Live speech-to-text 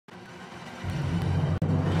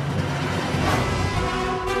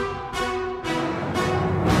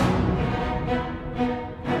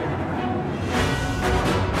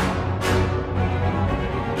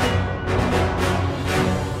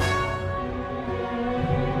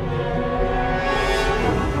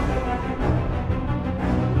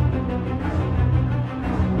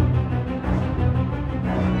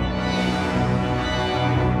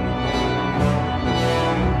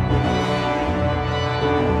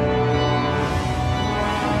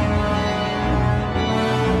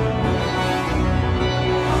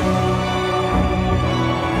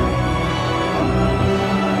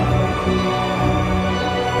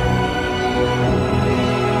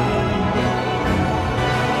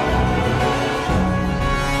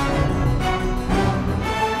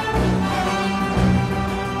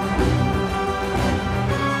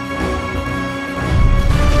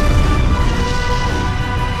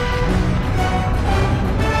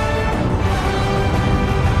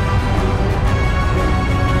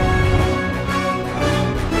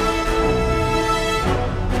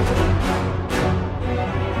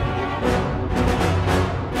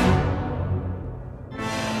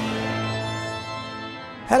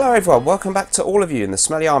Hello everyone, welcome back to all of you in the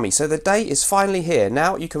Smelly Army. So the day is finally here.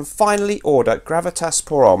 Now you can finally order Gravitas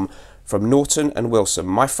pour Homme from Naughton and Wilson.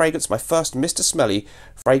 My fragrance, my first Mr. Smelly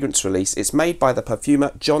fragrance release. It's made by the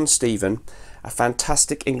perfumer John Stephen, a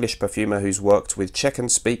fantastic English perfumer who's worked with Check and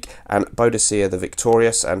Speak and Boadicea the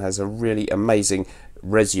Victorious and has a really amazing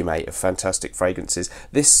resume of fantastic fragrances.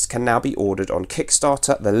 This can now be ordered on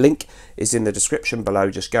Kickstarter. The link is in the description below.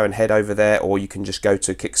 Just go and head over there, or you can just go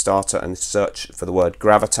to Kickstarter and search for the word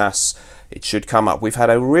Gravitas. It should come up. We've had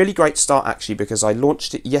a really great start actually, because I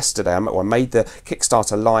launched it yesterday. I made the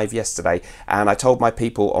Kickstarter live yesterday, and I told my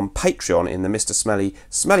people on Patreon in the Mr.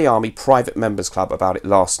 Smelly Army private members club about it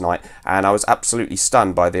last night, and I was absolutely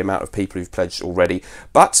stunned by the amount of people who've pledged already.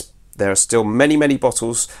 But there are still many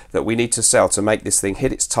bottles that we need to sell to make this thing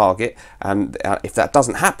hit its target, and if that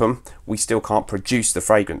doesn't happen, we still can't produce the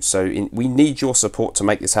fragrance. So we need your support to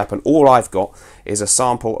make this happen. All I've got is a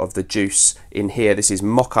sample of the juice in here. This is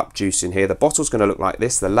mock-up juice in here. The bottle's going to look like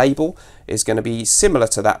this. The label is going to be similar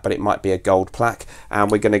to that, but it might be a gold plaque, and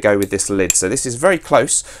we're going to go with this lid. So this is very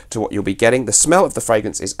close to what you'll be getting. The smell of the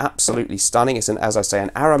fragrance is absolutely stunning. It's, as I say,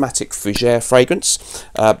 an aromatic fougere fragrance.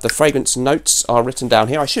 The fragrance notes are written down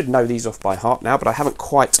here. I should know these off by heart now, but I haven't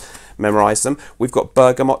quite memorized them. We've got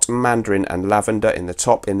bergamot, mandarin and lavender in the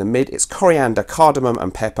top. In the mid it's coriander, cardamom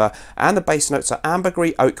and pepper, and the base notes are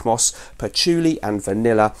ambergris, oak moss, patchouli and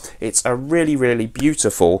vanilla. It's a really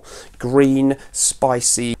beautiful green,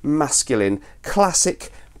 spicy, masculine,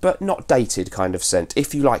 classic but not dated kind of scent.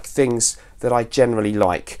 If you like things that I generally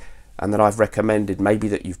like and that I've recommended, maybe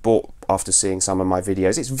that you've bought after seeing some of my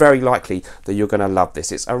videos, it's very likely that you're going to love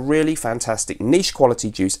this. It's a really fantastic niche quality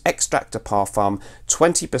juice, extract de parfum,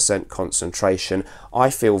 20% concentration. I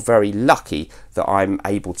feel very lucky that I'm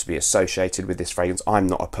able to be associated with this fragrance. I'm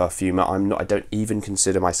not a perfumer. I don't even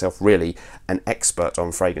consider myself really an expert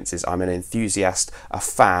on fragrances. I'm an enthusiast, a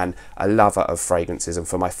fan, a lover of fragrances. And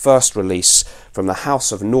for my first release from the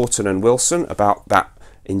house of Naughton and Wilson, about that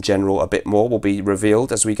in general, a bit more will be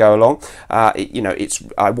revealed as we go along. I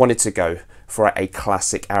wanted to go for a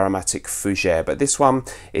classic aromatic fougere, but this one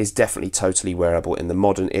is definitely totally wearable in the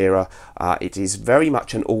modern era. It is very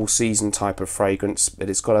much an all-season type of fragrance,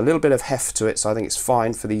 but it's got a little bit of heft to it, so I think it's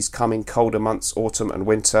fine for these coming colder months, autumn and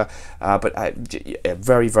winter. But a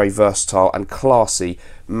very versatile and classy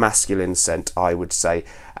masculine scent, I would say,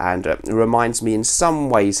 and it reminds me in some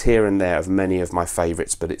ways here and there of many of my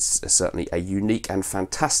favorites, but it's certainly a unique and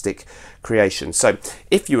fantastic creation. So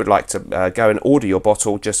if you would like to go and order your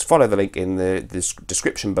bottle, just follow the link in the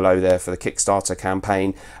description below there for the Kickstarter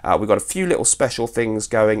campaign. We've got a few little special things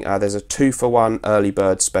going. There's a 2-for-1 early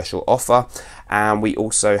bird special offer, and we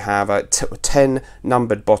also have 10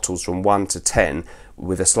 numbered bottles from 1 to 10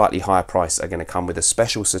 with a slightly higher price are going to come with a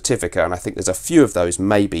special certificate, and I think there's a few of those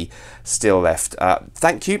maybe still left.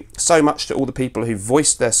 Thank you so much to all the people who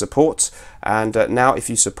voiced their support, and now if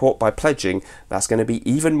you support by pledging, that's going to be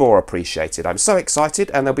even more appreciated. I'm so excited,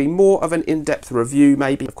 and there'll be more of an in-depth review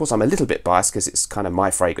maybe. Of course, I'm a little bit biased because it's kind of my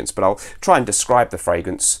fragrance, but I'll try and describe the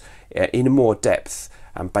fragrance in more depth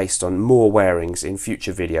and based on more wearings in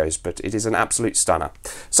future videos, but it is an absolute stunner.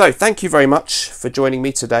 So thank you very much for joining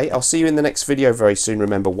me today. I'll see you in the next video very soon.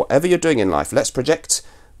 Remember, whatever you're doing in life, let's project.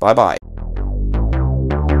 Bye bye.